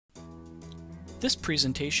This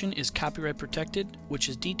presentation is copyright protected, which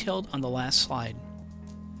is detailed on the last slide.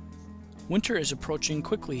 Winter is approaching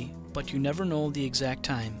quickly, but you never know the exact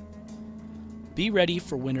time. Be ready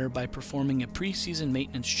for winter by performing a pre-season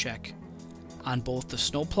maintenance check on both the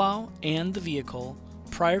snowplow and the vehicle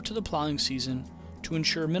prior to the plowing season to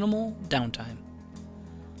ensure minimal downtime.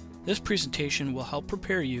 This presentation will help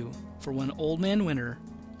prepare you for when Old Man Winter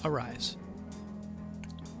arrives.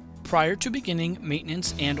 Prior to beginning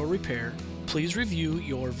maintenance and/or repair, please review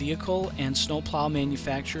your vehicle and snowplow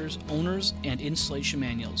manufacturer's owners and installation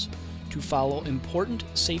manuals to follow important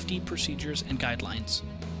safety procedures and guidelines.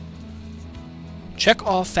 Check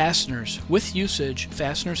all fasteners. With usage,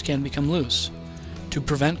 fasteners can become loose. To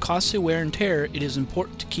prevent costly wear and tear, it is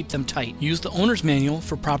important to keep them tight. Use the owner's manual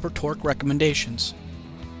for proper torque recommendations.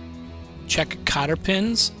 Check cotter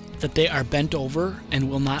pins that they are bent over and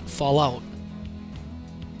will not fall out.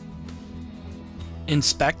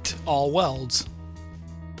 Inspect all welds.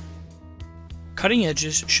 Cutting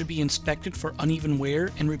edges should be inspected for uneven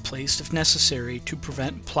wear and replaced if necessary to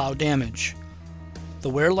prevent plow damage. The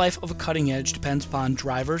wear life of a cutting edge depends upon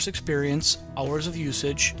driver's experience, hours of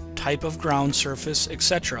usage, type of ground surface,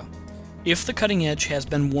 etc. If the cutting edge has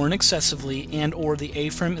been worn excessively and/or the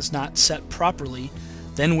A-frame is not set properly,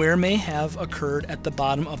 then wear may have occurred at the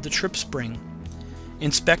bottom of the trip spring.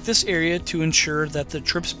 Inspect this area to ensure that the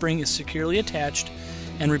trip spring is securely attached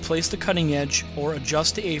and replace the cutting edge or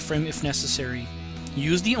adjust the A-frame if necessary.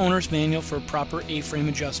 Use the owner's manual for proper A-frame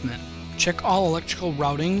adjustment. Check all electrical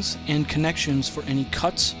routings and connections for any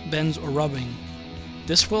cuts, bends, or rubbing.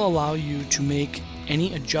 This will allow you to make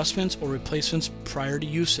any adjustments or replacements prior to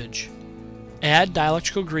usage. Add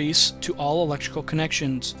dielectrical grease to all electrical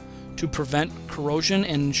connections to prevent corrosion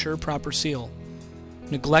and ensure proper seal.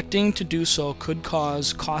 Neglecting to do so could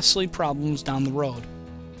cause costly problems down the road.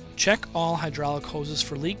 Check all hydraulic hoses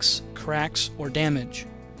for leaks, cracks, or damage.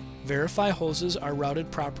 Verify hoses are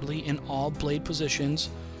routed properly in all blade positions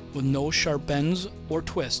with no sharp bends or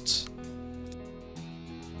twists.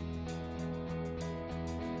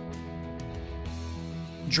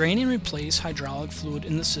 Drain and replace hydraulic fluid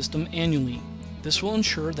in the system annually. This will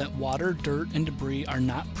ensure that water, dirt, and debris are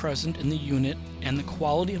not present in the unit and the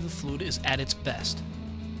quality of the fluid is at its best.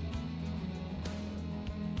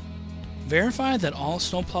 Verify that all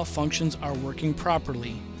snowplow functions are working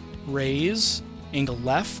properly. Raise, angle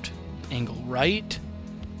left, angle right,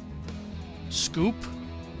 scoop,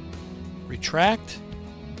 retract,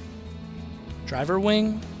 driver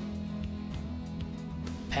wing,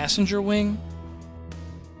 passenger wing,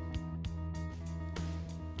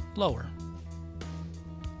 lower.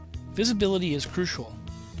 Visibility is crucial.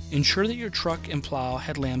 Ensure that your truck and plow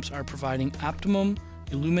headlamps are providing optimum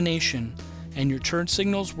illumination and your turn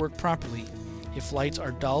signals work properly. If lights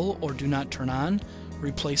are dull or do not turn on,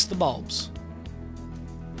 replace the bulbs.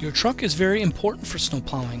 Your truck is very important for snow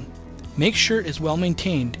plowing. Make sure it is well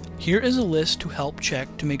maintained. Here is a list to help check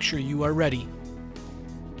to make sure you are ready.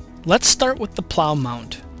 Let's start with the plow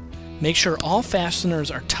mount. Make sure all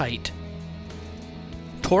fasteners are tight.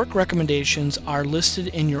 Torque recommendations are listed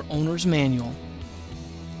in your owner's manual.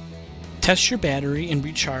 Test your battery and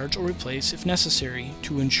recharge or replace if necessary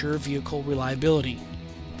to ensure vehicle reliability.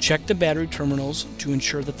 Check the battery terminals to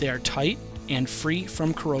ensure that they are tight and free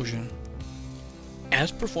from corrosion.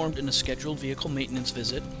 As performed in a scheduled vehicle maintenance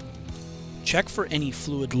visit, check for any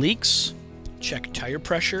fluid leaks, check tire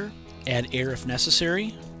pressure, add air if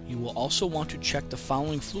necessary. You will also want to check the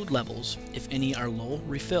following fluid levels. If any are low,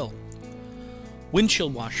 refill.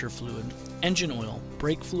 Windshield washer fluid, engine oil,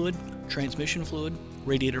 brake fluid, transmission fluid,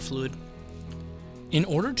 radiator fluid. In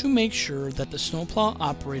order to make sure that the snowplow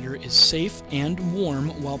operator is safe and warm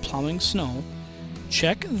while plowing snow,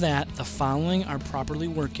 check that the following are properly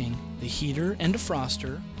working: the heater and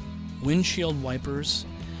defroster, windshield wipers,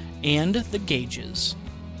 and the gauges.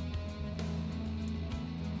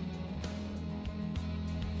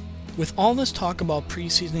 With all this talk about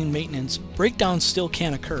pre-season maintenance, breakdowns still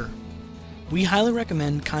can occur. We highly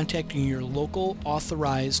recommend contacting your local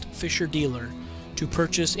authorized Fisher dealer to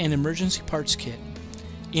purchase an emergency parts kit.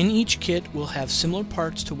 In each kit will have similar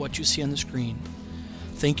parts to what you see on the screen.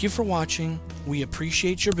 Thank you for watching. We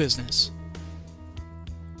appreciate your business.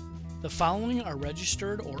 The following are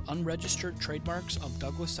registered or unregistered trademarks of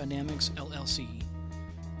Douglas Dynamics LLC: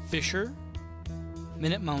 Fisher,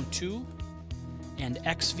 Minute Mount 2, and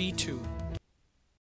XV2.